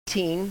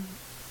18,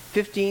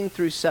 15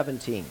 through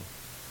 17,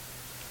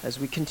 as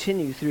we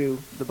continue through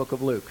the book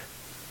of Luke.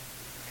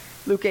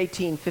 Luke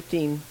 18,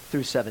 15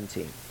 through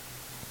 17.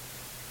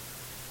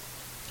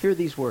 Hear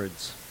these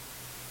words.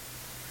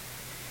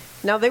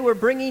 Now they were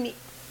bringing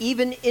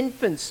even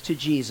infants to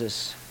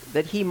Jesus,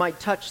 that he might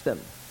touch them.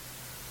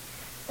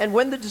 And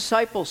when the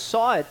disciples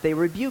saw it, they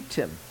rebuked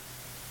them.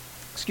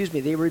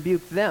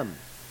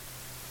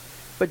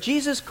 But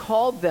Jesus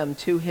called them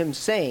to him,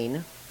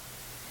 saying,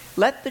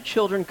 Let the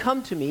children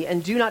come to me,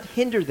 and do not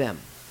hinder them,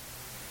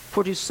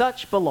 for to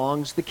such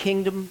belongs the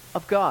kingdom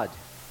of God.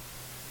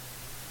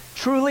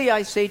 Truly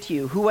I say to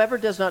you, whoever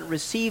does not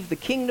receive the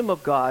kingdom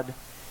of God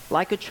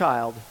like a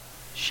child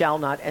shall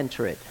not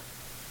enter it.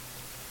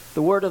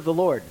 The word of the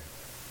Lord.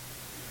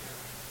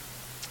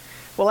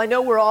 Well, I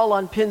know we're all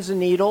on pins and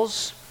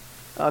needles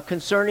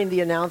concerning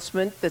the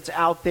announcement that's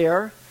out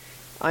there.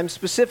 I'm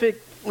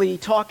specifically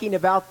talking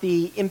about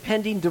the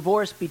impending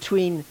divorce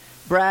between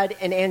Brad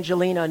and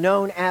Angelina,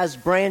 known as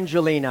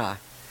Brangelina,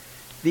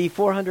 the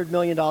 $400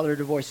 million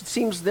divorce. It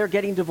seems they're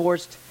getting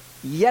divorced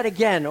yet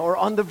again, or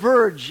on the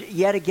verge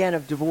yet again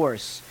of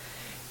divorce.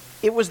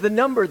 It was the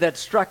number that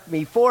struck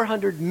me,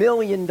 $400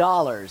 million.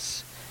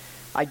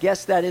 I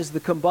guess that is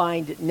the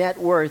combined net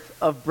worth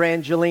of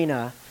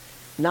Brangelina.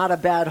 Not a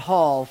bad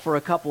haul for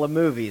a couple of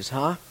movies,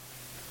 huh?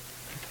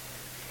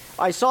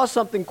 I saw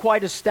something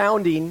quite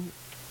astounding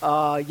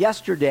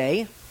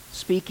yesterday,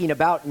 speaking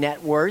about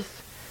net worth.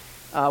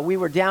 We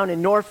were down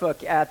in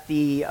Norfolk at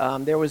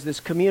there was this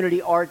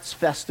community arts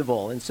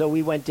festival, and so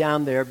we went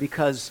down there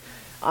because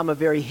I'm a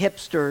very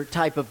hipster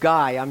type of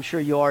guy. I'm sure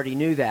you already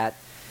knew that.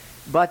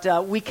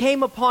 But we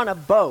came upon a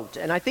boat,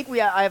 and I think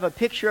I have a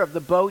picture of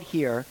the boat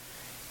here,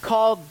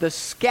 called the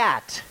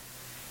Scat,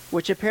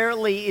 which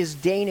apparently is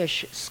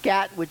Danish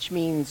scat, which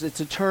means it's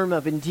a term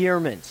of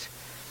endearment.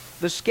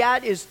 The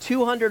Scat is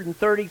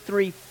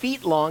 233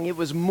 feet long. It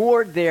was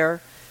moored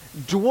there,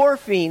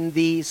 dwarfing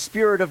the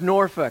Spirit of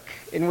Norfolk,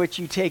 in which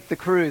you take the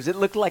cruise. It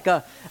looked like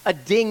a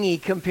dinghy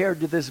compared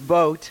to this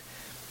boat.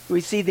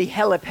 We see the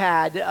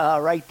helipad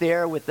right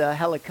there with the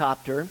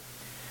helicopter.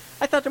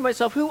 I thought to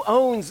myself, who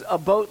owns a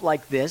boat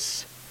like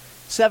this?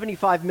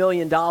 $75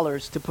 million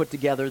to put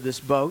together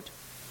this boat.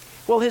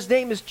 Well, his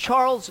name is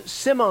Charles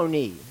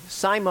Simonyi,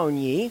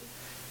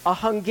 a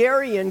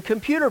Hungarian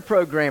computer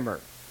programmer.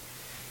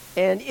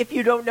 And if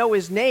you don't know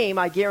his name,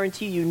 I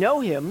guarantee you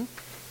know him,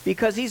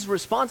 because he's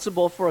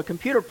responsible for a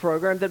computer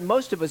program that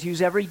most of us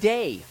use every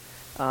day,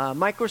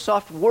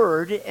 Microsoft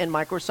Word and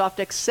Microsoft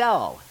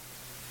Excel.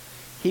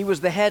 He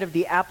was the head of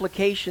the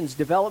applications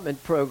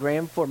development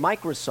program for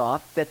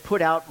Microsoft that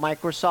put out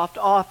Microsoft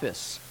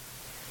Office.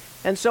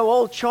 And so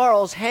old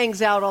Charles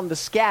hangs out on the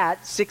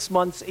Scat 6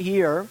 months a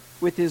year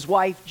with his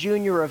wife,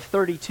 Junior, of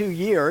 32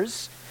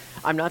 years.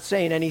 I'm not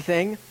saying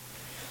anything.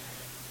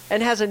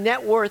 And has a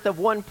net worth of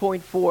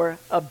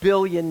 $1.4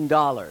 billion.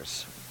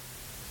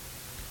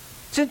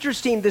 It's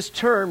interesting, this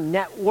term,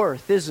 net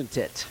worth, isn't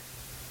it?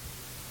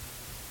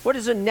 What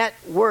is a net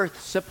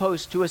worth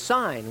supposed to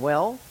assign?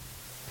 Well,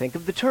 think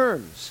of the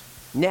terms.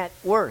 Net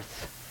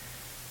worth.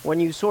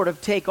 When you sort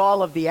of take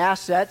all of the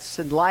assets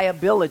and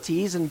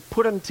liabilities and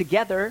put them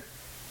together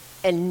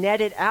and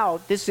net it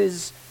out, this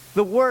is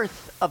the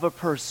worth of a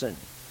person.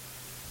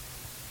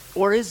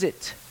 Or is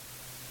it?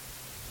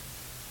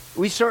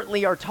 We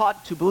certainly are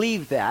taught to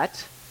believe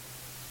that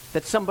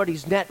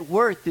somebody's net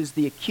worth is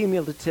the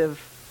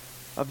accumulative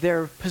of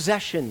their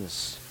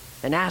possessions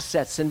and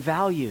assets and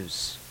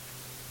values.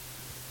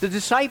 The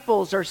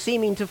disciples are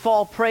seeming to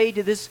fall prey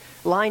to this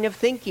line of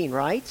thinking,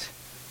 right?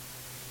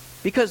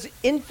 Because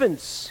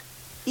infants,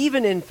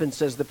 even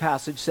infants, as the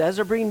passage says,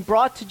 are being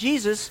brought to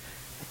Jesus,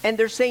 and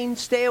they're saying,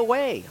 stay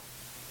away.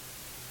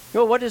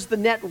 Well, what is the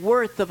net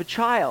worth of a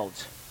child?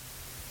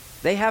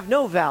 They have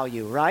no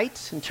value,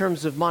 right, in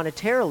terms of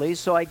monetarily,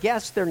 so I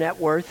guess their net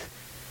worth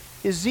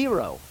is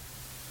zero.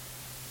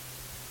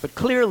 But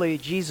clearly,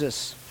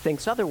 Jesus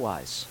thinks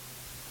otherwise.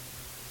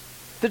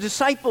 The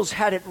disciples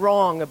had it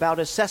wrong about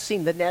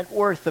assessing the net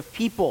worth of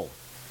people.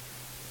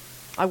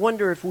 I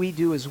wonder if we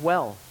do as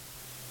well.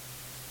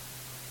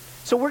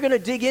 So we're going to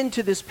dig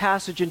into this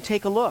passage and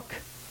take a look.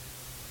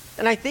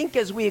 And I think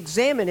as we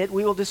examine it,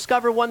 we will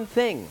discover one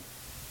thing: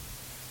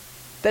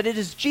 that it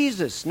is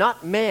Jesus,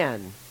 not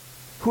man,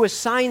 who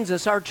assigns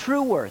us our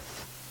true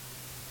worth.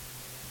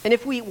 And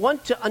if we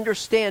want to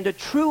understand a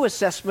true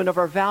assessment of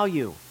our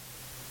value,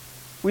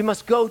 we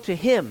must go to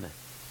him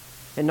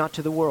and not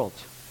to the world.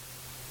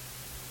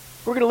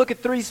 We're going to look at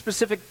three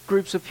specific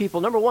groups of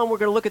people. Number one, we're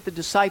going to look at the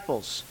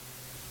disciples,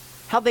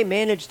 how they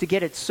managed to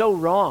get it so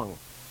wrong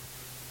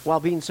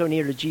while being so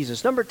near to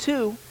Jesus. Number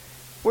two,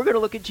 we're going to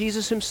look at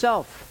Jesus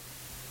himself,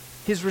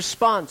 his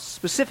response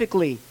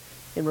specifically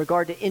in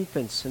regard to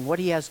infants and what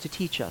he has to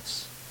teach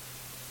us.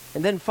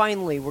 And then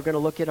finally, we're going to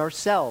look at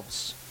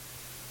ourselves,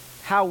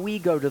 how we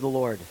go to the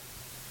Lord,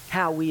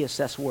 how we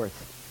assess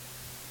worth.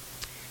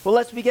 Well,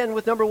 let's begin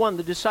with number one,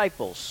 the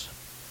disciples.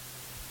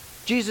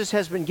 Jesus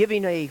has been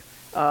giving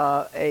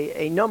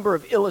a number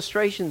of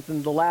illustrations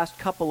in the last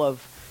couple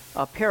of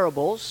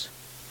parables,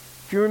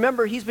 If you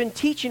remember, he's been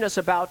teaching us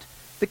about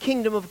the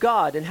kingdom of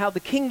God and how the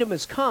kingdom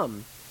has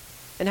come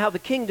and how the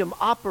kingdom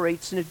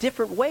operates in a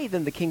different way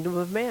than the kingdom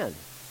of man.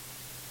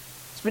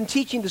 He's been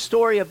teaching the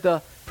story of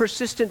the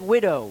persistent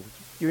widow,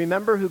 you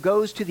remember, who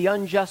goes to the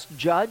unjust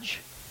judge,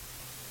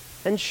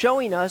 and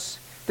showing us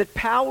that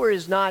power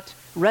is not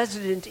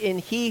resident in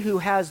he who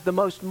has the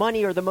most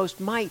money or the most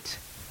might,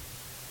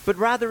 but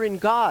rather in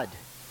God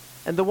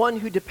and the one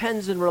who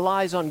depends and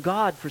relies on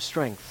God for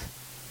strength.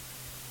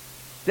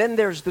 Then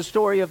there's the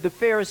story of the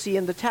Pharisee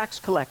and the tax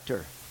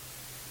collector.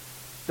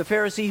 The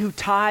Pharisee who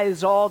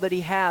tithes all that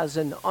he has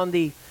and on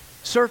the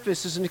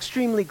surface is an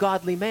extremely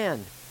godly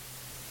man.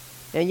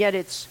 And yet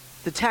it's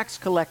the tax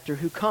collector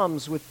who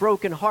comes with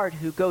broken heart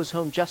who goes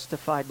home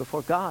justified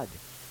before God.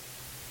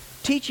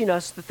 Teaching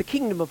us that the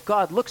kingdom of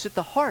God looks at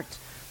the heart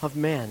of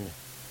man,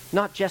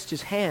 not just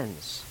his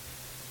hands.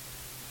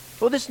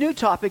 Well, this new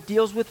topic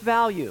deals with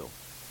value.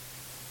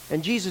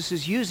 And Jesus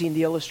is using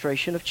the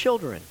illustration of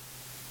children.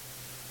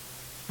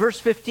 Verse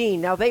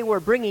 15, now they were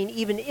bringing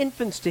even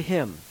infants to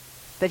him,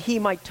 that he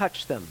might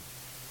touch them.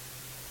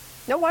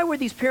 Now, why were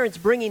these parents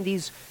bringing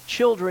these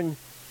children,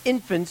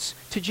 infants,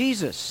 to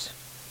Jesus?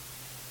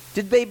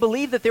 Did they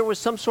believe that there was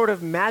some sort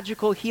of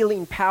magical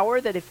healing power,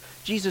 that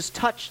if Jesus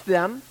touched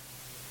them,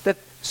 that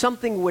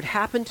something would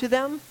happen to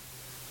them?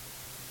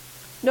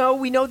 No,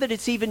 we know that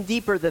it's even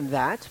deeper than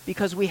that,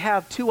 because we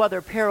have two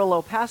other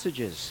parallel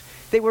passages.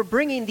 They were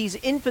bringing these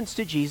infants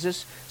to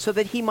Jesus so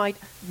that he might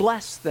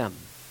bless them.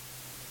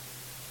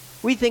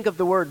 We think of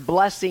the word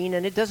blessing,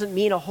 and it doesn't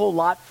mean a whole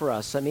lot for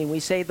us. I mean,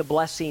 we say the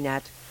blessing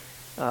at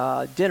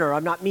dinner.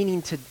 I'm not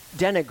meaning to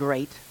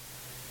denigrate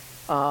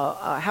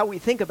how we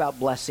think about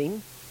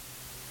blessing.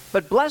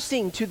 But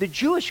blessing to the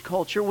Jewish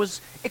culture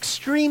was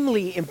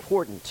extremely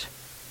important.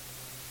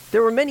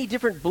 There were many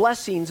different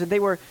blessings, and they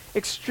were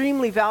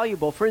extremely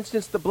valuable. For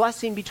instance, the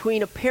blessing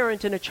between a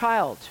parent and a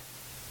child.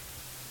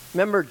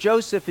 Remember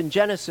Joseph in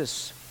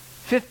Genesis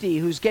 50,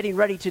 who's getting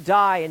ready to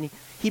die, and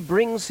he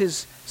brings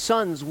his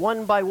sons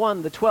one by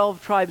one, the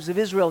 12 tribes of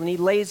Israel, and he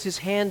lays his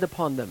hand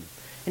upon them,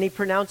 and he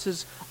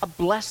pronounces a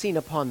blessing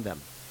upon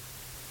them.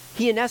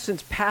 He, in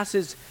essence,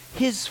 passes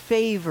his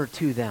favor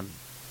to them.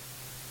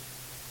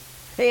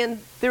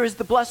 And there is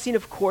the blessing,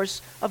 of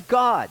course, of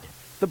God,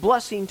 the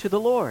blessing to the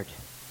Lord.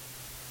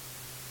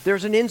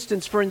 There's an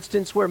instance, for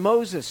instance, where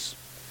Moses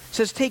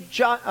says,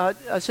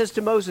 God says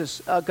to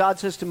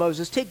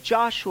Moses, take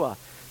Joshua,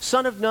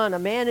 son of Nun, a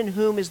man in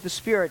whom is the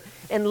Spirit,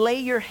 and lay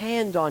your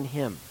hand on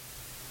him.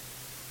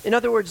 In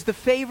other words, the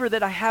favor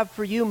that I have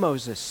for you,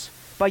 Moses,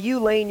 by you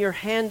laying your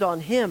hand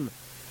on him,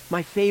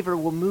 my favor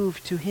will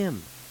move to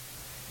him.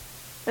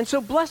 And so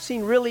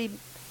blessing really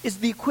is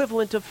the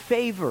equivalent of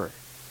favor,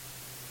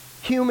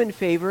 human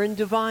favor and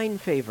divine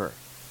favor.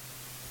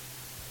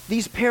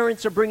 These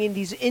parents are bringing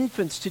these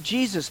infants to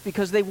Jesus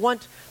because they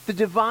want the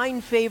divine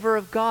favor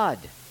of God.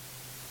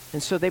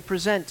 And so they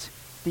present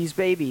these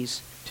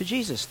babies to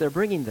Jesus. They're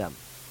bringing them.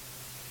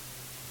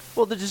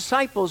 Well, the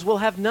disciples will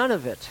have none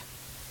of it.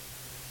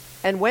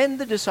 And when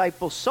the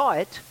disciples saw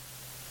it,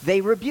 they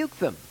rebuked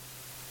them.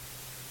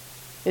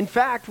 In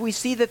fact, we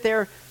see that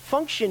they're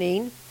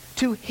functioning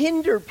to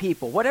hinder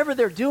people. Whatever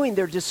they're doing,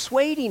 they're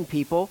dissuading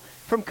people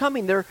from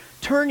coming. They're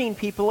turning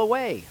people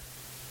away.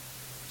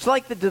 It's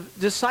like the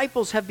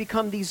disciples have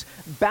become these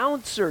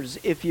bouncers,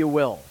 if you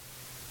will,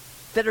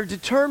 that are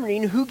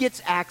determining who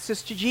gets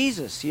access to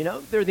Jesus. You know,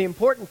 they're the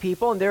important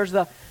people, and there's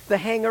the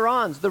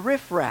hanger-ons, the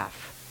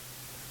riffraff.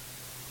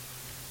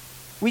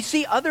 We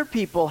see other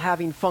people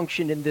having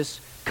functioned in this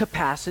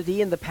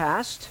capacity in the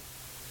past.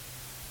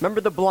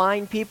 Remember the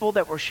blind people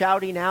that were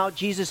shouting out,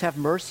 Jesus, have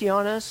mercy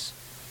on us?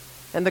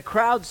 And the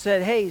crowd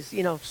said, hey,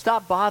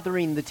 stop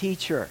bothering the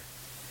teacher.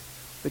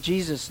 But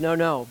Jesus,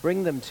 no,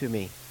 bring them to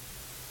me.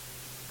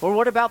 Or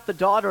what about the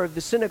daughter of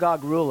the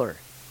synagogue ruler?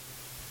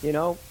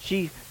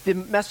 The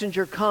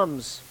messenger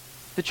comes,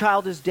 the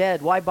child is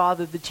dead, why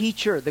bother the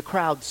teacher, the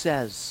crowd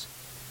says.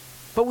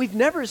 But we've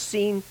never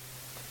seen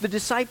the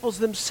disciples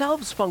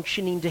themselves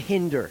functioning to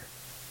hinder,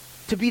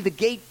 to be the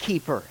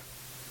gatekeeper.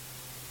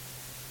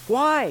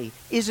 Why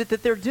is it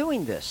that they're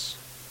doing this?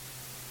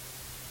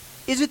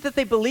 Is it that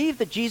they believe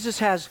that Jesus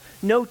has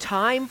no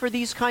time for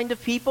these kind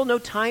of people, no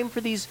time for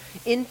these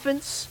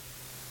infants?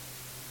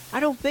 I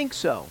don't think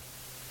so.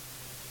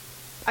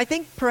 I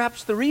think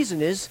perhaps the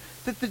reason is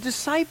that the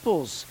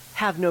disciples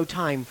have no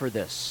time for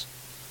this.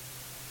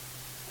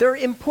 There are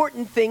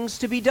important things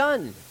to be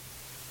done.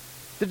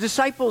 The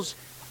disciples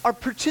are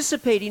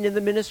participating in the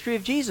ministry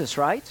of Jesus,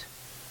 right?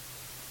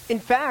 In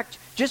fact,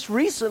 just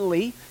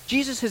recently,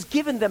 Jesus has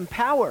given them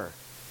power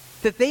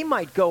that they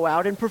might go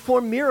out and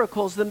perform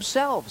miracles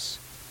themselves,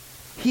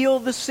 heal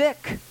the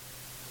sick.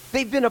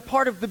 They've been a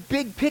part of the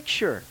big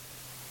picture.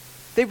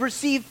 They've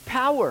received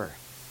power.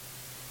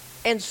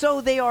 And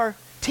so they are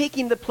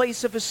taking the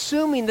place of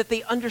assuming that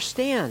they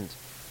understand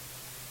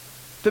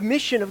the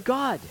mission of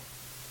God.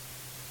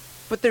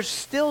 But they're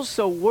still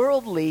so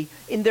worldly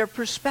in their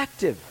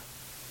perspective.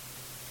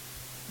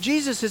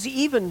 Jesus has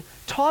even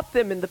taught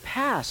them in the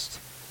past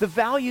the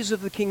values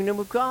of the kingdom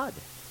of God.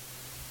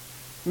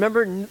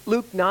 Remember in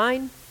Luke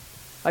 9?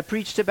 I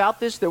preached about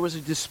this. There was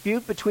a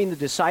dispute between the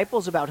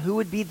disciples about who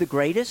would be the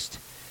greatest.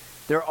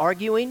 They're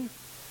arguing.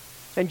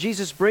 And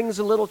Jesus brings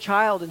a little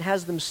child and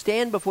has them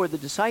stand before the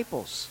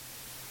disciples.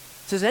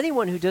 It says,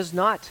 anyone who does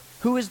not,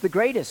 who is the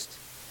greatest?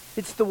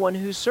 It's the one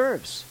who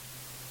serves.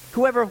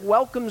 Whoever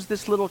welcomes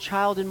this little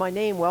child in my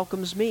name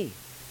welcomes me.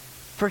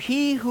 For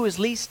he who is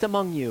least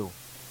among you,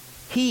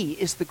 he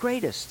is the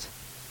greatest.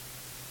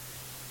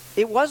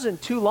 It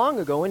wasn't too long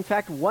ago, in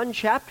fact, one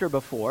chapter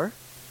before,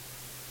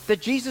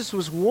 that Jesus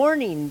was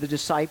warning the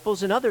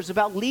disciples and others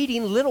about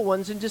leading little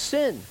ones into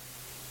sin.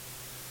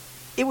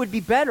 It would be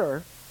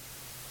better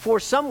for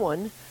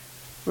someone,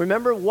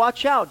 remember,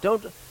 watch out,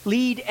 don't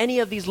lead any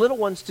of these little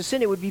ones to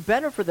sin. It would be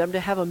better for them to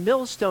have a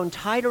millstone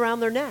tied around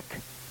their neck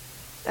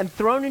and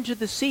thrown into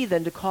the sea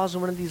than to cause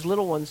one of these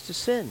little ones to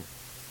sin.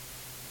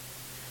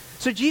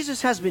 So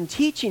Jesus has been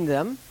teaching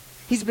them,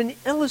 he's been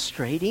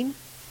illustrating,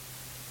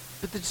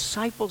 but the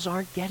disciples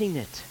aren't getting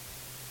it.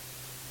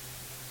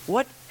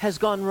 What has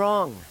gone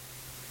wrong?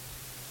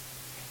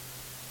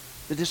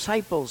 The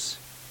disciples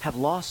have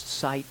lost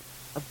sight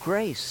of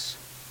grace.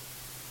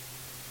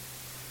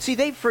 See,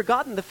 they've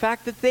forgotten the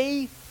fact that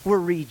they were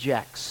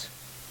rejects.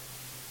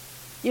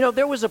 You know,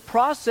 there was a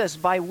process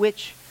by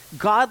which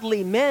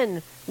godly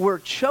men were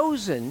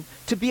chosen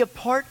to be a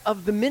part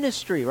of the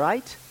ministry,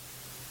 right?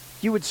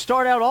 You would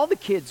start out, all the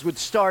kids would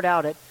start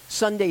out at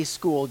Sunday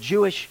school,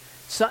 Jewish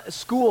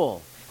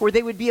school, where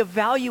they would be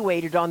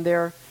evaluated on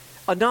their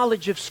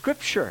knowledge of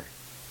Scripture.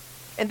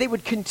 And they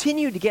would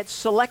continue to get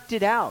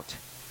selected out.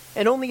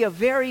 And only a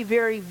very,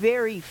 very,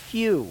 very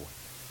few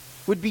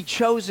would be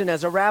chosen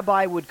as a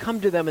rabbi would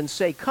come to them and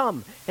say,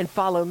 come and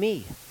follow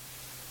me.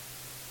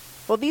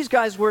 Well, these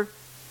guys were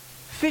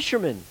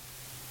fishermen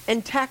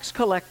and tax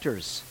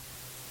collectors.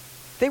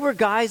 They were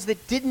guys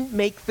that didn't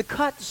make the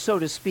cut, so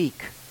to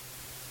speak.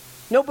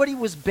 Nobody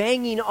was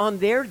banging on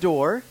their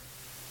door.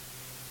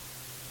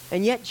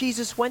 And yet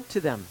Jesus went to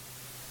them.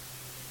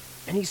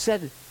 And he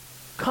said,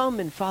 come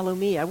and follow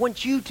me. I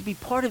want you to be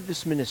part of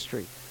this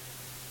ministry.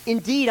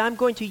 Indeed, I'm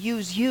going to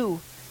use you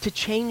to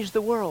change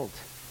the world.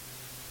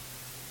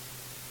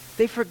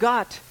 They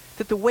forgot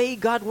that the way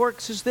God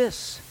works is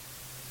this: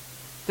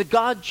 that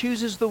God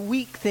chooses the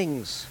weak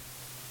things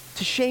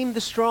to shame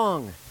the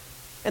strong,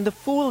 and the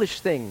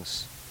foolish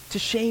things to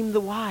shame the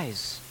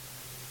wise.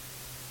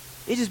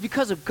 It is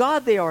because of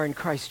God they are in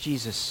Christ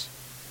Jesus,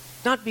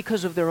 not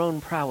because of their own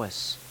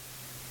prowess.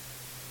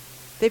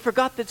 They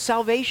forgot that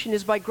salvation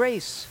is by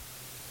grace,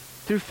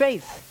 through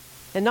faith,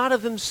 and not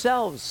of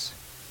themselves.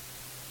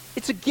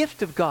 It's a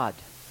gift of God,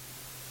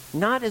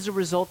 not as a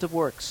result of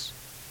works,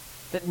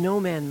 that no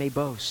man may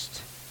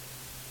boast.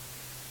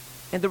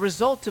 And the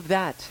result of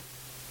that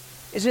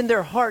is in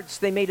their hearts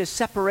they made a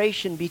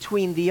separation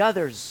between the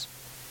others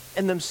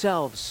and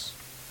themselves,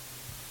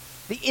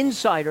 the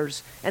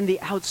insiders and the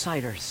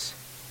outsiders.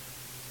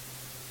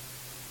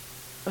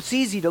 It's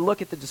easy to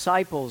look at the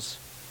disciples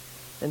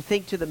and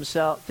think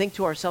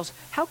to ourselves,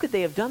 how could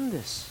they have done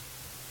this?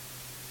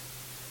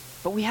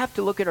 But we have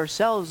to look at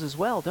ourselves as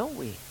well, don't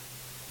we?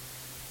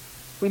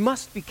 We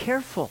must be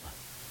careful.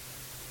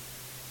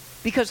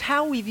 Because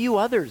how we view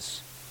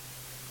others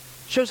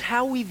shows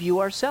how we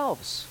view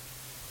ourselves.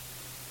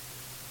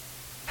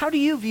 How do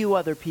you view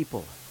other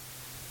people?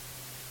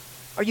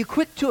 Are you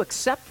quick to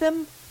accept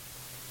them?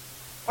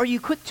 Or are you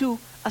quick to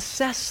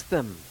assess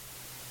them?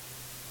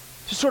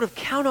 To sort of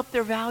count up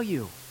their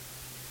value?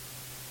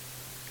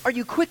 Are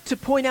you quick to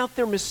point out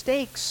their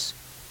mistakes?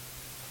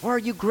 Or are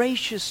you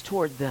gracious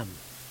toward them?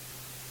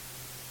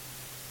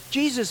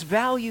 Jesus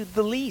valued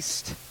the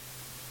least.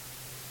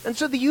 And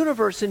so the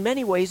universe in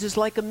many ways is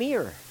like a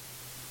mirror.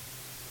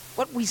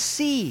 What we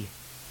see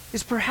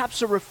is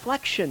perhaps a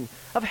reflection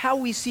of how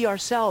we see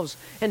ourselves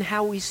and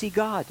how we see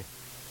God.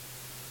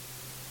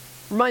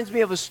 Reminds me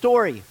of a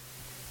story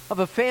of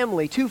a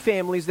family, two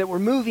families that were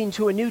moving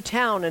to a new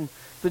town, and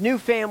the new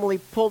family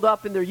pulled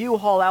up in their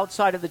U-Haul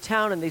outside of the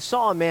town, and they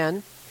saw a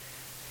man,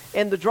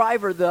 and the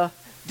driver, the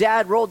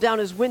dad, rolled down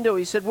his window.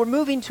 He said, "We're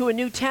moving to a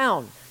new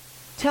town.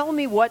 Tell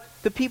me what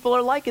the people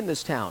are like in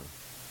this town."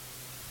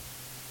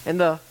 And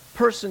the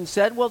person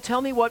said, "Well, tell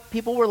me what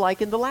people were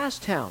like in the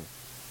last town."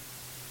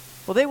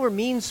 Well, they were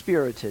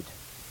mean-spirited.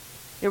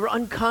 They were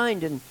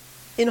unkind and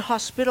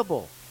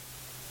inhospitable.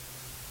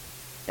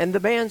 And the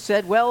man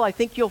said, "Well, I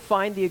think you'll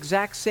find the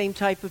exact same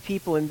type of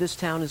people in this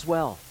town as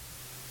well."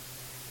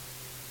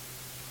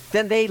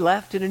 Then they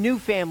left, and a new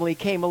family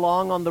came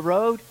along on the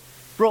road,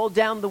 rolled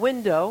down the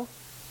window.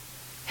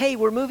 "Hey,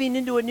 we're moving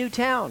into a new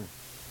town.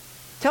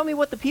 Tell me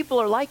what the people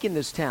are like in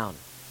this town."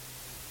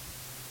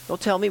 "Well,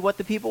 tell me what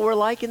the people were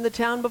like in the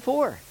town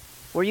before,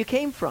 where you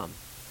came from."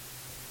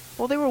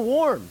 Well, they were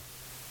warm,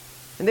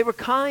 and they were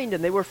kind,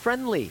 and they were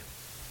friendly,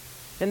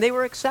 and they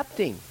were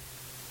accepting.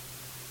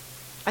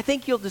 I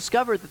think you'll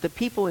discover that the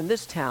people in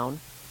this town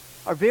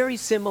are very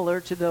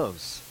similar to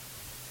those.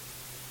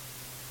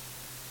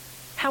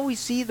 How we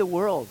see the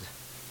world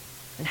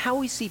and how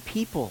we see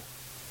people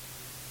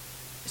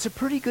is a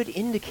pretty good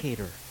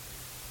indicator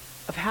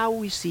of how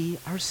we see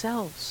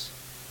ourselves.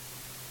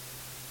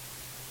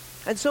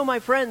 And so, my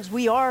friends,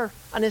 we are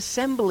an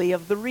assembly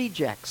of the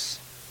rejects.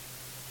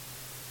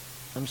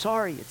 I'm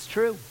sorry, it's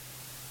true.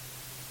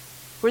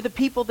 We're the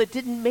people that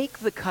didn't make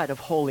the cut of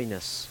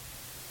holiness.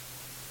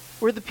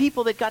 We're the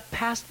people that got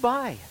passed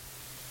by.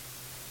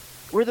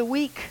 We're the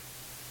weak.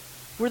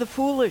 We're the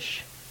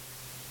foolish.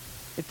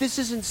 If this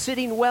isn't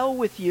sitting well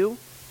with you,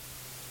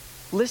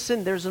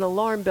 listen, there's an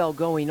alarm bell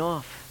going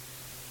off.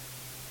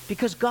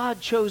 Because God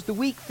chose the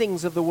weak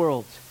things of the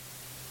world.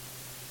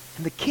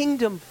 And the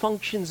kingdom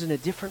functions in a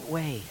different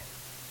way.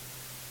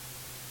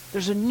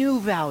 There's a new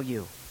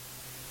value.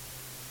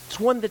 It's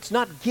one that's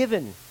not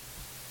given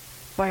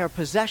by our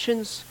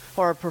possessions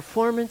or our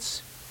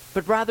performance,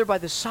 but rather by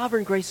the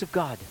sovereign grace of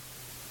God.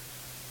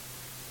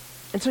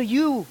 And so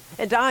you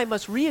and I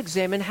must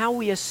re-examine how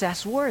we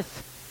assess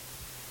worth.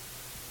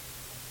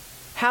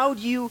 How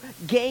do you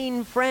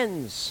gain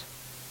friends?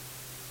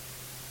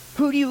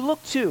 Who do you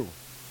look to?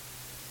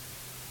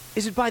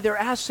 Is it by their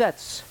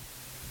assets?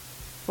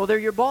 Well, they're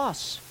your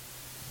boss.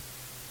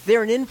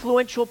 They're an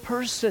influential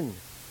person.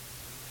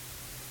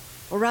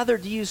 Or rather,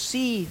 do you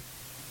see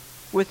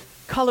with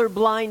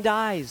colorblind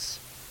eyes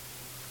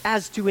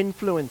as to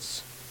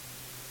influence?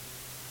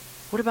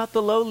 What about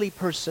the lowly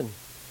person?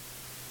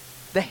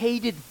 The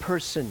hated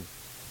person?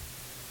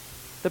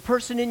 The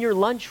person in your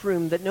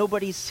lunchroom that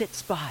nobody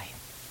sits by?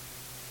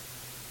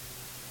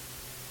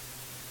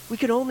 We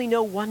can only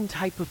know one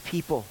type of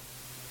people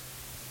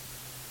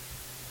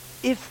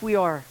if we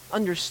are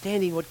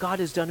understanding what God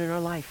has done in our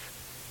life.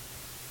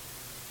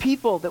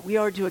 People that we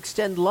are to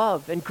extend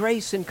love and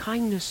grace and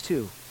kindness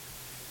to.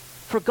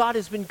 For God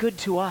has been good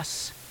to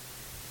us.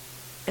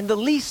 And the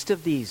least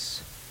of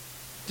these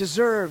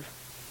deserve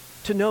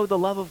to know the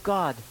love of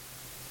God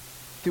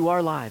through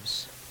our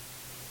lives.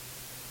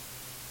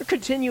 We're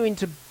continuing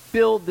to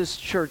build this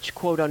church,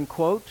 quote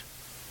unquote.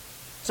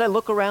 As I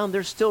look around,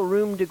 there's still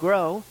room to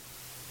grow.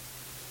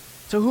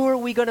 So who are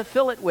we going to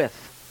fill it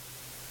with?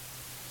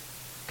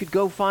 Could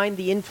go find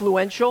the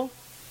influential,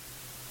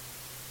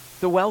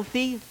 the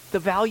wealthy, the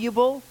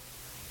valuable,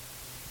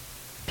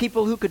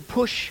 people who could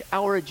push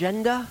our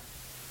agenda.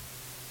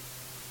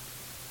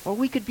 Or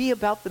we could be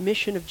about the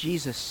mission of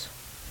Jesus,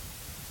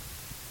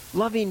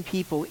 loving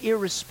people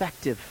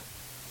irrespective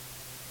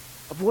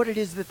of what it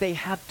is that they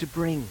have to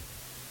bring,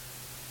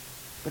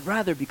 but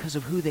rather because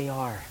of who they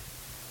are.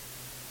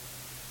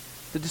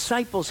 The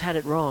disciples had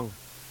it wrong.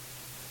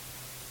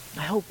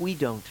 I hope we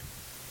don't.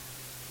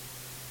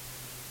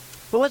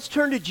 But let's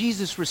turn to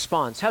Jesus'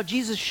 response, how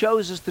Jesus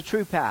shows us the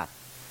true path.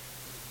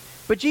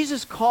 But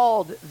Jesus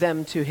called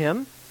them to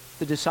him,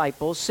 the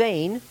disciples,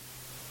 saying,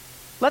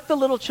 "Let the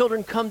little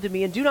children come to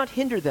me, and do not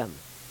hinder them,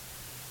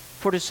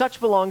 for to such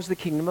belongs the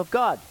kingdom of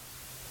God."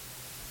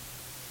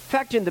 In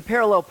fact, in the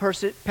parallel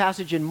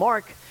passage in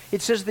Mark,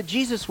 it says that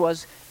Jesus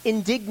was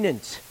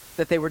indignant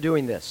that they were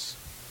doing this.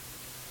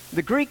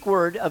 The Greek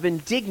word of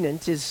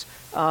indignant is,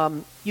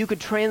 you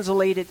could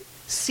translate it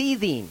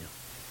seething,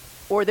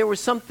 or there was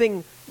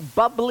something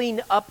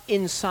bubbling up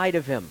inside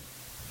of him.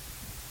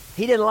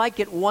 He didn't like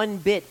it one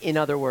bit, in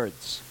other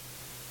words.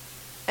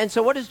 And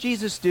so what does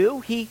Jesus do?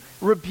 He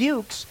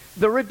rebukes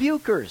the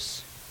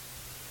rebukers.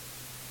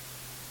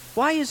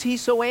 Why is he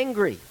so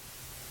angry?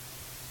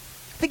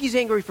 I think he's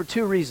angry for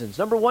two reasons.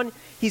 Number one,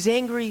 he's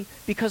angry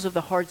because of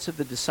the hearts of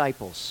the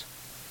disciples.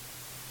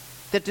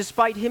 That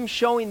despite him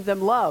showing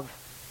them love,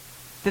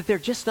 that they're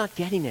just not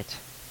getting it.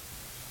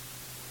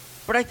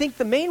 But I think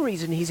the main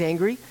reason he's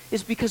angry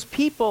is because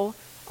people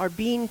are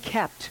being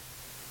kept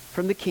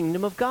from the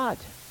kingdom of God.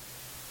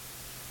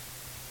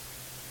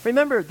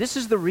 Remember, this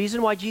is the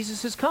reason why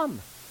Jesus has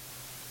come.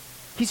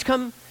 He's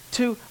come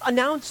to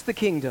announce the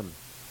kingdom,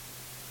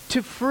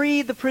 to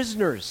free the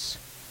prisoners,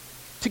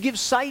 to give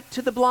sight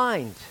to the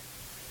blind,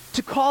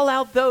 to call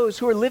out those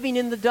who are living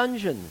in the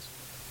dungeons,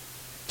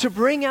 to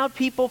bring out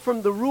people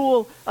from the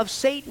rule of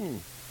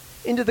Satan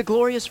into the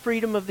glorious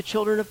freedom of the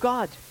children of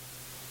God.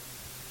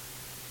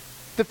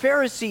 The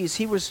Pharisees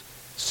he was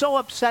so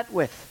upset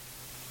with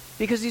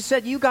because he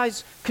said, you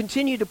guys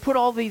continue to put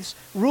all these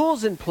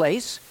rules in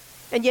place,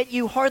 and yet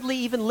you hardly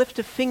even lift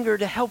a finger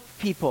to help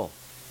people.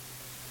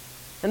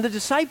 And the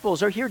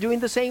disciples are here doing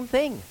the same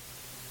thing.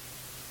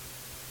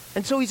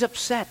 And so he's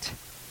upset.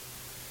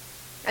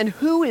 And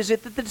who is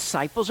it that the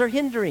disciples are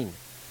hindering?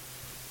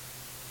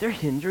 They're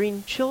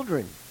hindering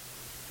children.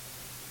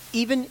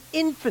 Even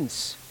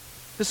infants,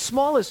 the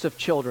smallest of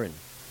children.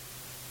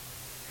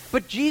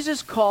 But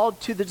Jesus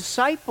called to the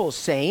disciples,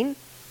 saying,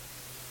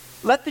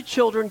 "Let the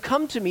children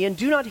come to me, and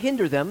do not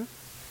hinder them,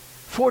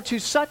 for to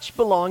such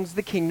belongs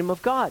the kingdom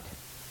of God."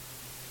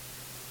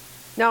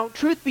 Now,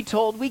 truth be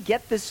told, we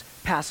get this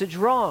passage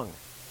wrong,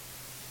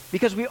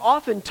 because we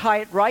often tie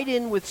it right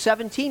in with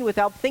 17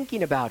 without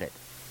thinking about it.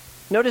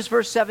 Notice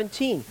verse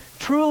 17.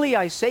 "Truly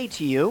I say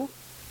to you,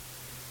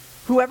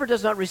 whoever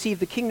does not receive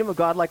the kingdom of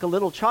God like a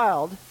little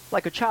child,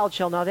 like a child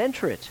shall not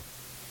enter it."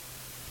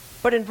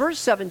 But in verse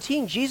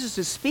 17, Jesus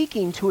is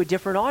speaking to a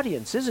different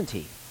audience, isn't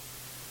he?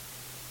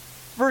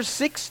 Verse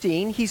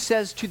 16, he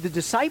says to the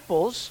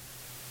disciples,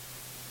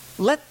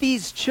 "Let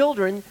these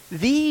children,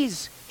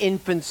 these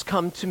infants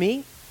come to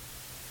me,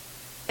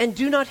 and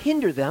do not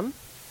hinder them,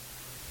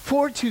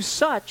 for to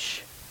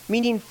such,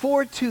 meaning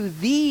for to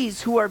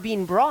these who are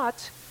being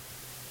brought,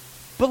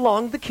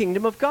 belong the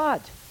kingdom of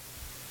God.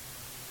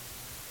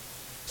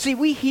 See,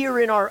 we hear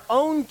in our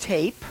own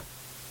tape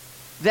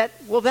that,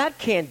 well, that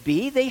can't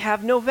be. They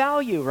have no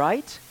value,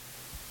 right?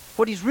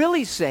 What he's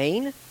really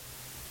saying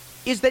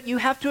is that you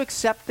have to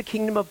accept the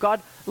kingdom of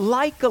God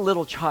like a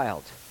little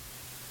child.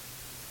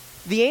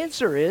 The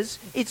answer is,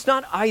 it's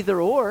not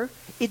either or,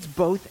 it's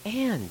both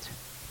and.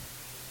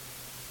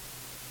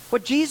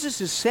 What Jesus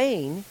is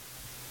saying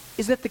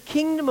is that the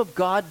kingdom of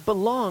God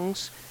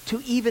belongs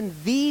to even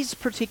these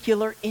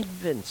particular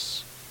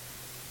infants.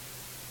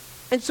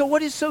 And so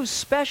what is so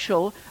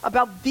special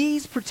about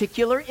these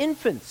particular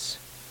infants?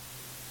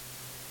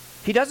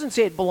 He doesn't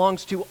say it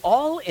belongs to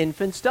all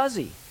infants, does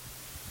he? He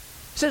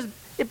says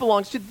it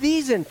belongs to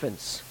these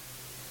infants.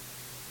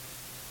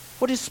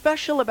 What is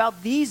special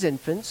about these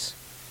infants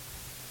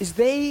is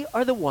they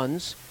are the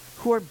ones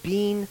who are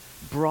being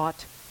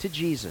brought to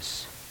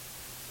Jesus.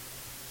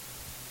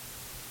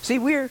 See,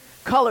 we're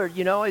colored,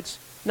 it's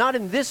not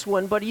in this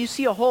one, but you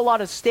see a whole lot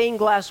of stained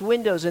glass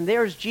windows, and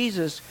there's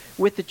Jesus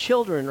with the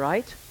children,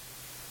 right?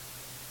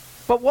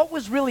 But what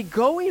was really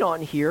going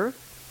on here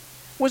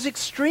was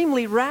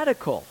extremely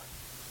radical.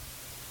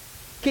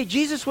 Okay,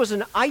 Jesus was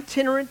an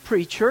itinerant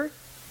preacher,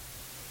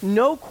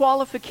 no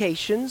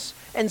qualifications,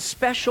 and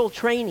special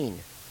training.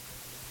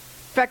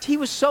 In fact, he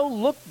was so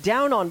looked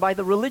down on by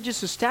the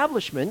religious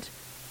establishment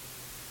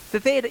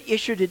that they had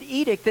issued an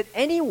edict that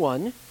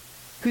anyone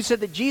who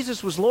said that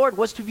Jesus was Lord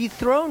was to be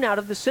thrown out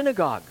of the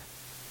synagogue.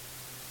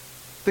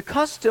 The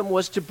custom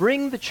was to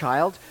bring the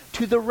child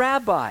to the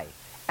rabbi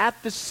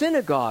at the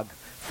synagogue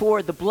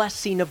for the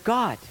blessing of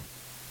God.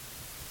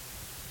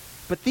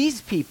 But these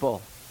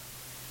people,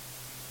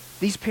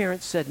 these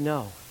parents said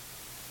no.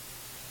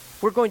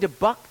 We're going to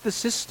buck the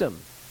system,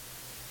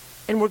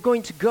 and we're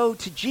going to go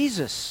to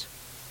Jesus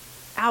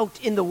out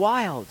in the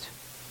wild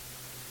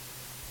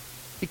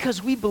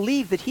because we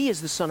believe that he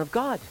is the Son of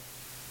God.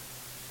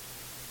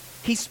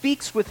 He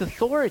speaks with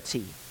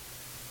authority,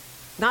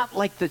 not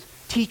like the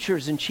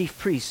teachers and chief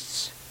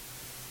priests.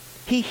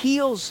 He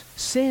heals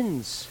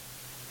sins.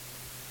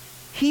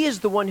 He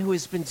is the one who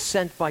has been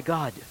sent by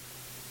God.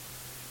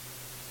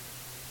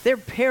 They're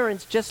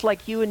parents just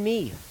like you and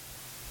me.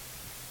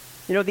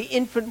 The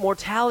infant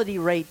mortality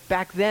rate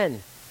back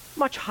then,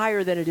 much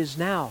higher than it is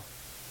now.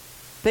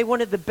 They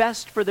wanted the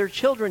best for their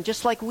children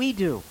just like we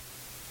do.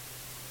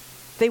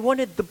 They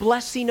wanted the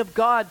blessing of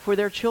God for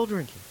their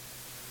children.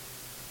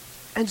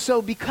 And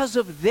so because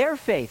of their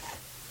faith,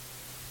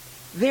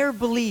 their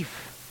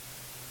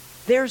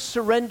belief, their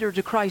surrender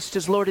to Christ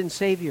as Lord and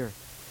Savior,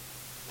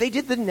 they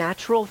did the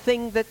natural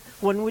thing that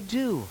one would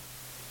do.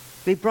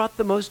 They brought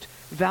the most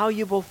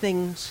valuable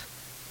things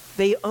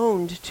they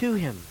owned to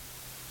him.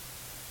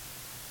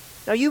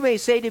 Now you may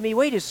say to me,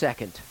 wait a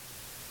second.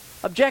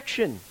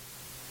 Objection.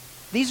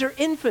 These are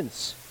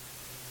infants.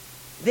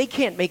 They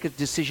can't make a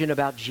decision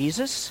about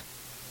Jesus.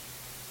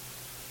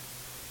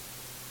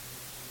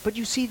 But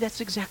you see,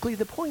 that's exactly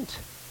the point.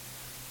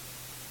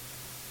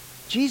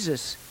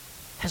 Jesus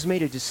has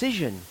made a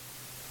decision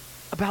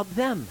about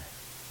them.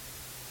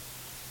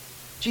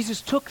 Jesus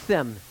took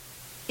them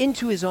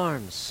into his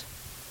arms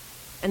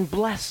and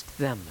blessed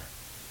them.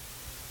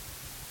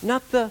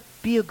 Not the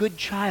be a good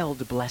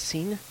child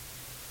blessing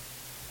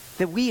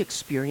that we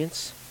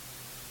experience,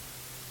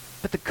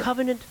 but the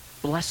covenant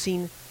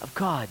blessing of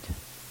God.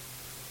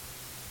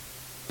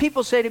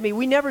 People say to me,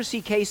 we never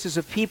see cases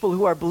of people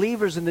who are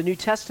believers in the New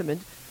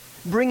Testament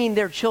bringing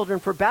their children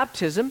for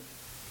baptism.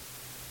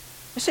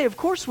 I say, of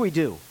course we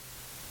do.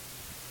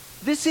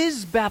 This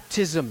is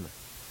baptism.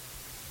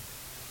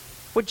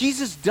 What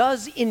Jesus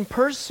does in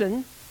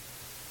person,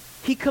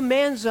 he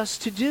commands us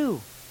to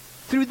do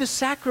through the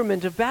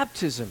sacrament of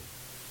baptism,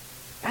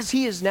 as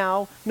he is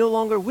now no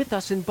longer with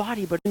us in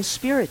body but in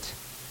spirit.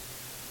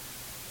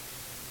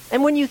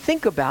 And when you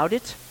think about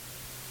it,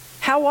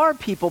 how are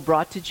people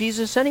brought to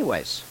Jesus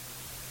anyways?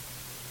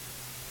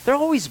 They're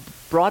always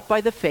brought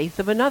by the faith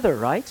of another,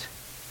 right?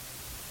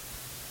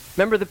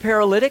 Remember the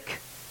paralytic?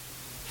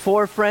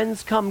 4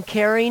 friends come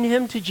carrying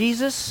him to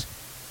Jesus.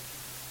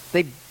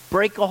 They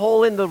break a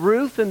hole in the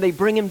roof and they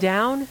bring him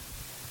down.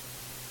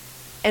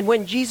 And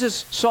when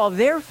Jesus saw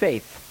their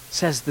faith,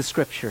 says the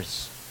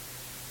scriptures,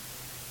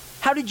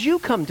 how did you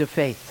come to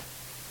faith?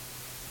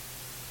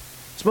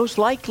 It's most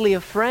likely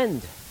a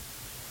friend,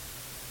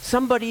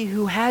 somebody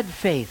who had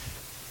faith,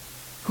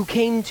 who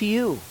came to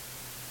you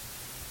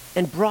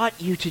and brought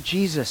you to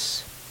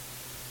Jesus,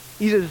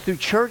 either through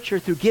church or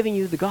through giving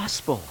you the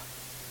gospel.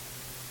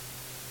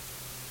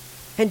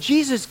 And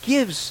Jesus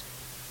gives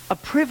a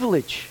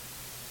privilege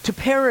to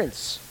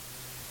parents.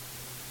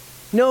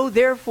 Know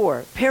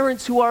therefore,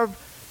 parents who are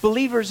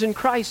believers in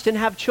Christ and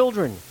have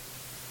children,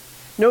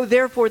 know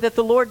therefore that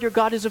the Lord your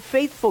God is a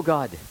faithful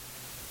God,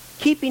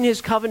 keeping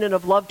his covenant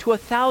of love to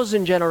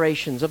 1,000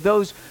 generations of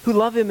those who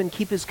love him and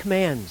keep his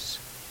commands.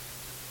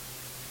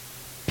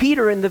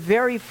 Peter, in the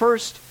very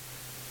first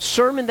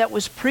sermon that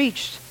was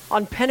preached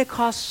on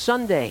Pentecost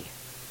Sunday,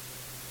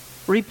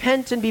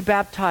 Repent and be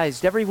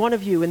baptized, every one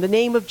of you, in the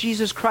name of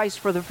Jesus Christ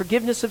for the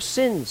forgiveness of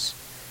sins,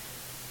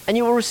 and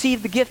you will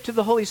receive the gift of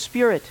the Holy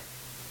Spirit.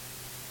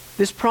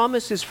 This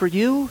promise is for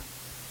you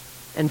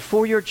and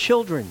for your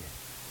children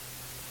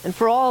and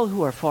for all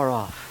who are far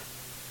off.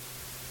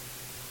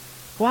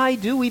 Why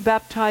do we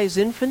baptize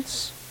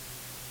infants?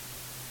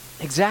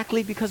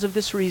 Exactly because of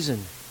this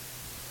reason.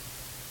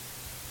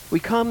 We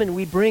come and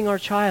we bring our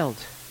child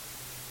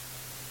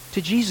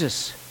to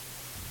Jesus.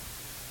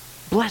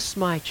 Bless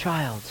my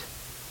child.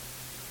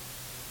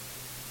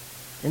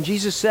 And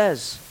Jesus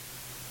says,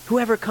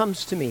 whoever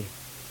comes to me,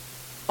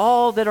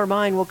 all that are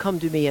mine will come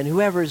to me, and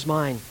whoever is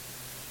mine,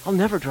 I'll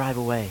never drive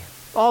away.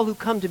 All who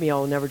come to me, I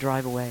will never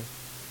drive away.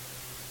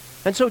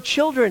 And so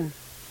children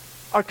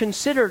are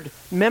considered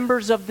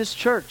members of this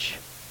church.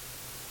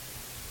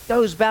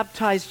 Those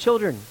baptized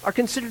children are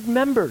considered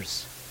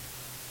members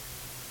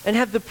and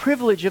have the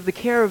privilege of the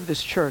care of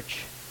this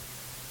church,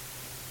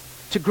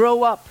 to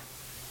grow up,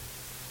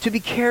 to be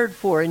cared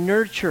for and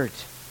nurtured,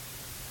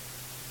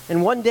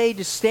 and one day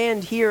to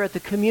stand here at the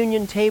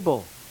communion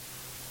table,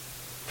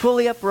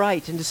 fully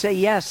upright, and to say,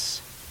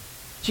 yes,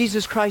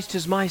 Jesus Christ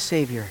is my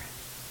Savior.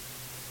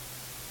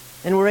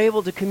 And we're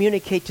able to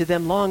communicate to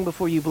them long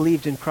before you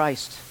believed in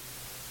Christ.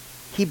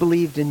 He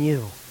believed in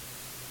you.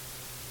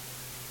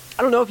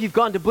 I don't know if you've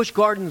gone to Busch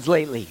Gardens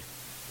lately.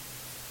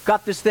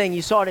 Got this thing,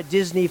 you saw it at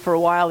Disney for a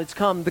while. It's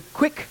come, the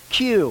Quick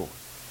Queue.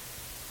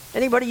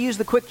 Anybody use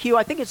the Quick Queue?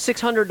 I think it's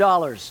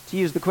 $600 to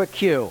use the Quick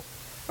Queue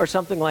or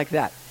something like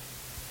that.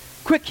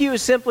 Quick Queue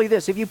is simply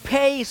this. If you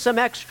pay some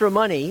extra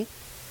money,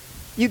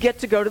 you get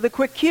to go to the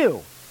Quick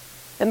Queue.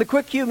 And the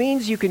Quick Queue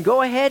means you can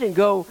go ahead and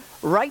go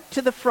right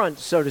to the front,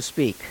 so to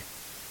speak.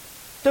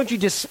 Don't you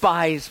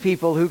despise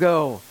people who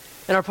go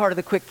and are part of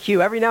the Quick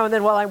Queue? Every now and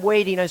then while I'm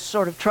waiting, I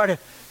sort of try to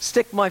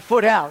stick my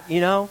foot out,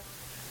 you know?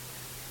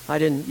 You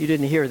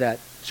didn't hear that.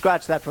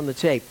 Scratch that from the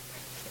tape.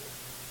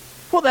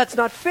 Well, that's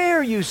not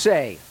fair, you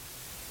say.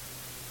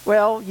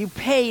 Well, you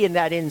pay in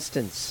that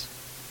instance.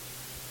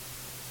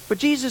 But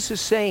Jesus is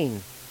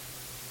saying,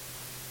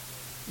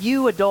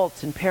 you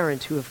adults and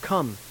parents who have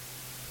come,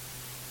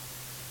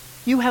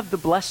 you have the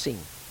blessing.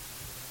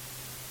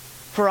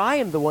 For I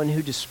am the one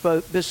who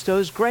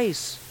bestows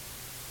grace.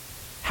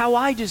 How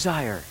I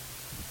desire.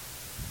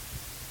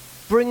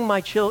 Bring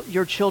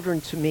your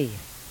children to me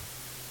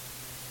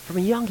from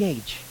a young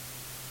age,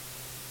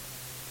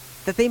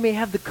 that they may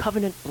have the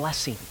covenant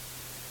blessing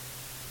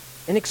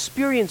and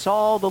experience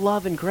all the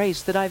love and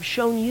grace that I've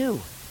shown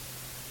you.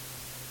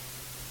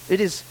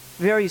 It is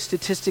very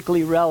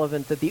statistically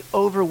relevant that the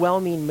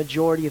overwhelming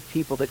majority of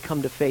people that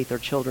come to faith are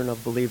children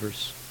of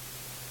believers.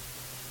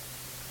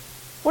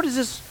 What does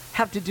this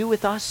have to do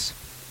with us?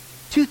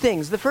 Two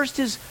things. The first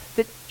is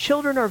that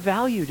children are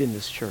valued in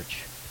this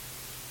church.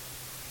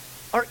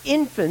 Our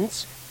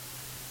infants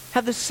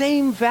have the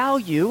same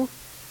value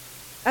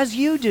as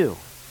you do.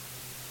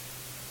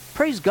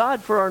 Praise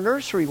God for our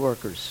nursery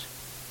workers.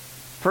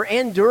 For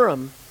Ann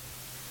Durham,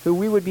 who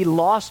we would be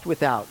lost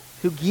without,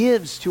 who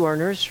gives to our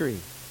nursery.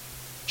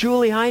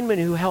 Julie Heineman,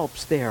 who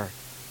helps there.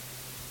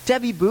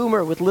 Debbie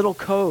Boomer with Little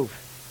Cove.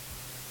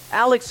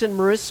 Alex and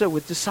Marissa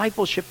with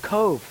Discipleship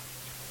Cove.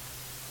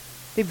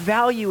 They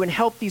value and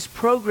help these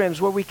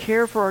programs where we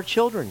care for our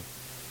children.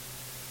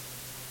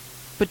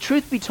 But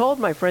truth be told,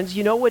 my friends,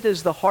 you know what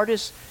is the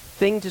hardest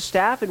thing to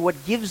staff and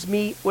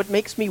what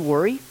makes me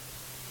worry?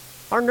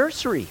 Our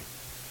nursery.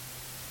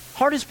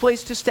 Hardest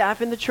place to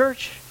staff in the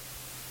church.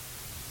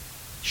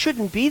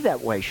 Shouldn't be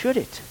that way, should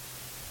it?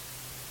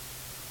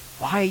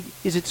 Why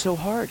is it so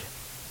hard?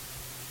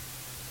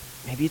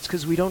 Maybe it's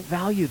because we don't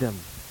value them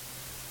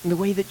in the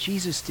way that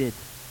Jesus did.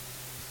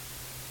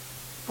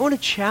 I want to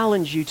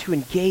challenge you to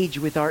engage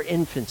with our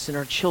infants and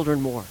our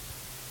children more.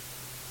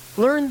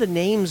 Learn the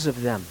names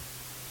of them.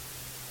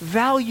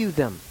 Value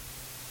them.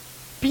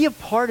 Be a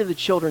part of the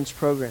children's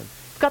program.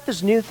 We've got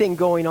this new thing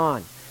going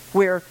on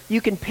where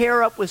you can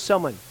pair up with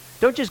someone.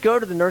 Don't just go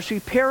to the nursery.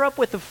 Pair up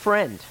with a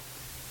friend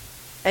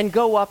and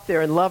go up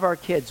there and love our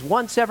kids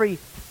once every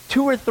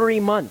 2 or 3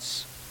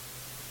 months.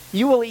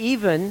 You will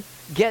even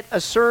get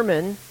a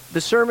sermon.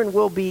 The sermon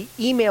will be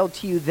emailed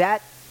to you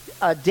that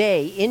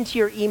day into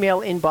your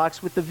email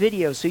inbox with the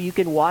video so you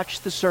can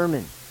watch the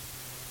sermon.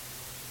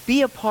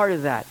 Be a part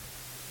of that.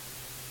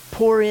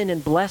 Pour in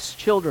and bless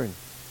children.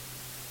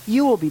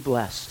 You will be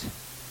blessed.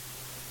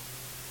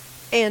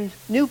 And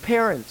new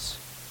parents.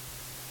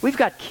 We've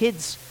got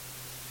kids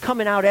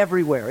coming out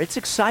everywhere. It's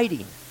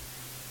exciting.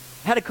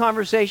 I had a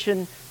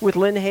conversation with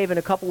Lynn Haven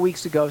a couple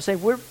weeks ago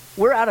saying,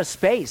 we're out of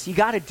space. You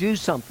got to do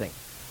something.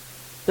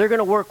 They're going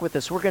to work with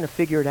us. We're going to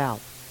figure it out.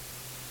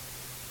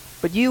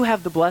 But you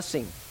have the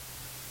blessing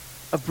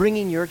of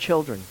bringing your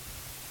children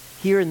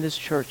here in this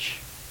church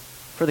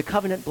for the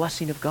covenant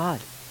blessing of God.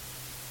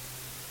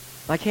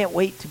 I can't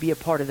wait to be a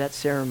part of that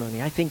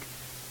ceremony. I think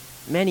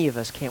many of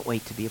us can't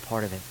wait to be a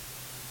part of it.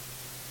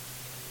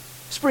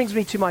 This brings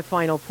me to my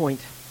final point.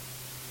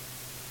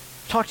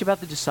 We've talked about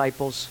the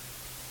disciples.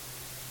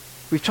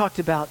 We've talked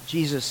about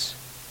Jesus.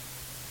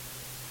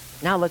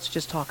 Now let's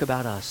just talk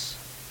about us.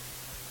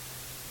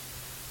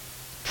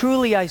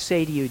 Truly I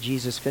say to you,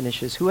 Jesus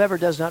finishes, whoever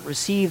does not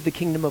receive the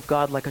kingdom of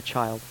God like a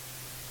child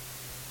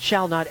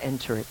shall not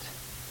enter it.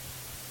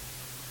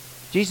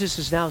 Jesus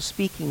is now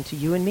speaking to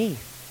you and me.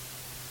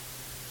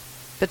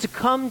 That to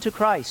come to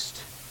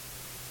Christ,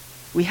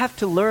 we have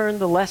to learn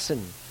the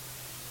lesson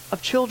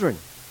of children.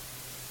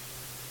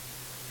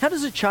 How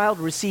does a child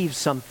receive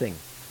something?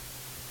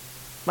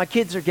 My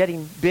kids are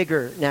getting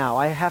bigger now.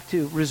 I have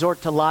to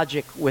resort to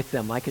logic with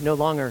them. I can no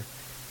longer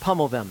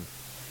pummel them.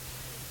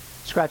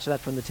 Scratch that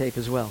from the tape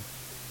as well.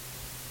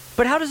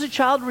 But how does a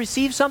child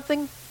receive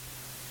something?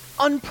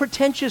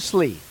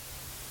 Unpretentiously,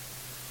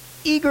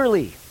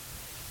 eagerly,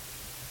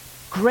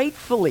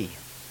 gratefully,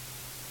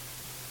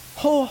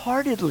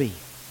 wholeheartedly.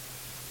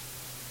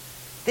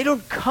 They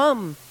don't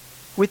come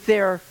with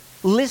their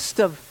list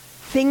of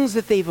things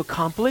that they've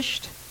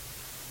accomplished.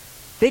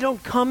 They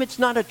don't come, it's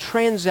not a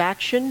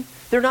transaction.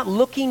 They're not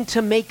looking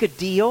to make a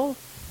deal.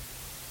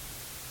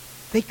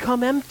 They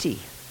come empty.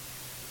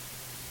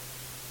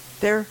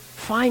 They're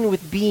fine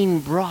with being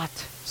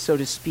brought, so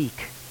to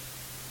speak.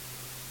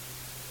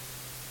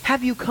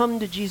 Have you come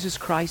to Jesus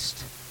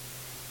Christ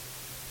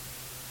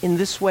in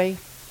this way?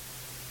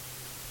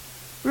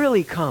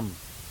 Really come.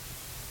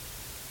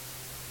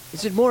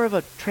 Is it more of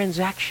a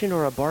transaction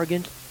or a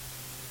bargain?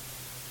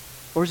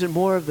 Or is it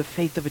more of the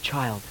faith of a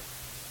child?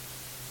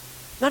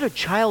 Not a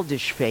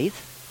childish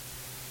faith,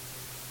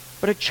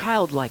 but a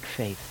childlike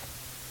faith.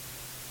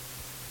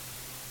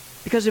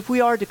 Because if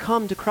we are to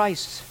come to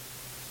Christ,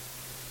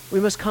 we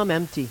must come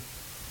empty.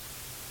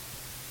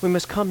 We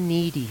must come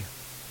needy.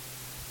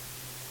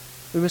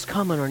 We must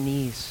come on our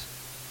knees.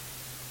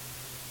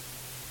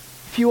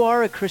 If you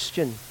are a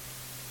Christian,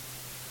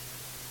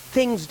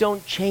 things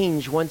don't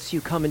change once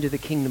you come into the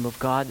kingdom of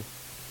God.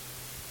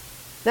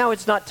 Now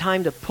it's not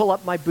time to pull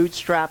up my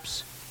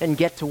bootstraps and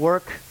get to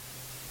work.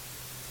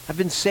 I've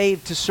been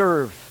saved to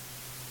serve.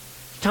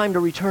 It's time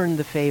to return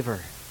the favor.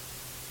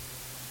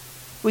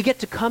 We get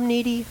to come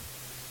needy.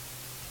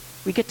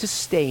 We get to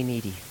stay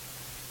needy.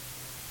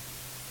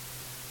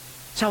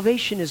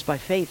 Salvation is by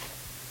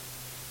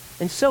faith,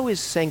 and so is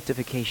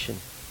sanctification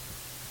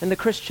and the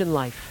Christian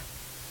life.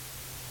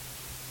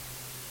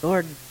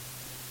 Lord,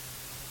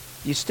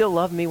 you still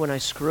love me when I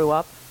screw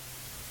up?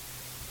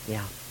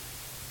 Yeah.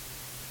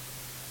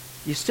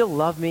 You still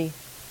love me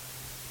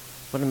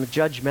when I'm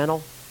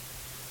judgmental?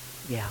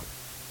 Yeah.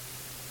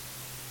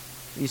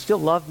 You still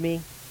love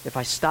me if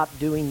I stop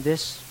doing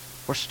this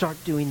or start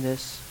doing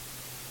this?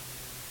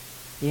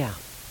 Yeah.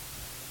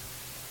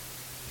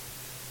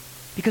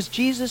 Because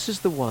Jesus is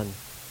the one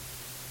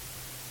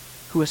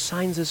who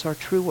assigns us our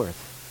true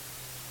worth.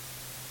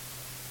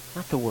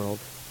 Not the world.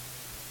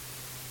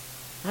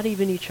 Not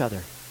even each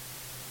other.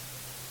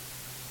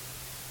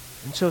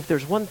 And so if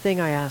there's one thing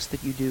I ask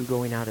that you do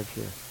going out of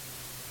here,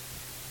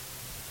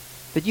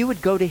 that you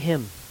would go to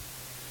Him.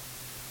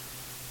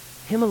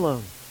 Him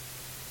alone.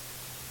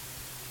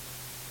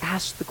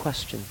 Ask the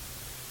question.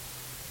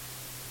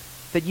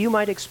 That you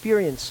might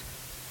experience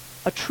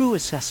a true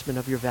assessment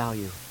of your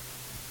value.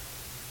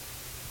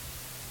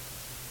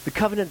 The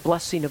covenant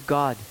blessing of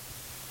God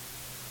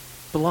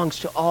belongs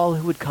to all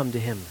who would come to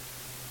Him.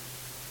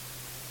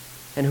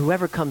 And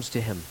whoever comes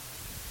to Him,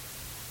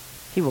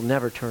 He will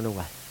never turn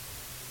away.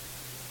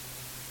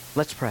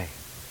 Let's pray.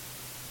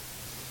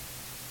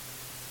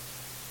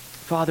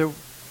 Father,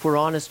 if we're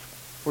honest,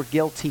 we're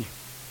guilty.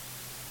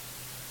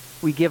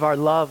 We give our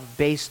love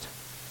based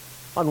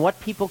on what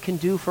people can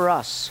do for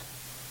us.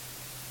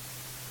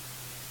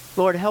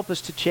 Lord, help us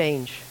to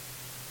change.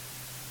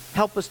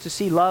 Help us to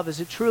see love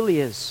as it truly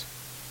is.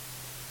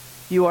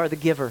 You are the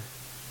giver.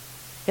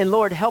 And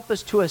Lord, help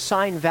us to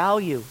assign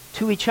value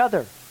to each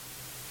other,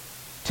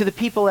 to the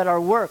people at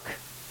our work,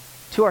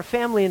 to our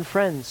family and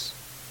friends,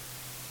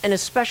 and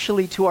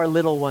especially to our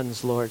little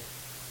ones, Lord.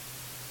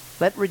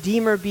 Let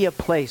Redeemer be a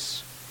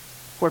place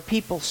where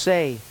people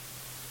say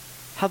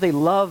how they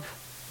love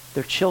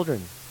their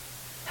children,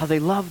 how they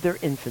love their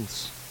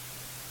infants.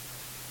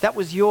 That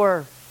was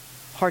your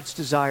heart's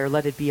desire.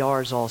 Let it be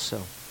ours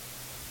also.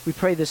 We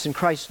pray this in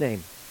Christ's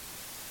name.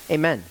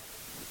 Amen.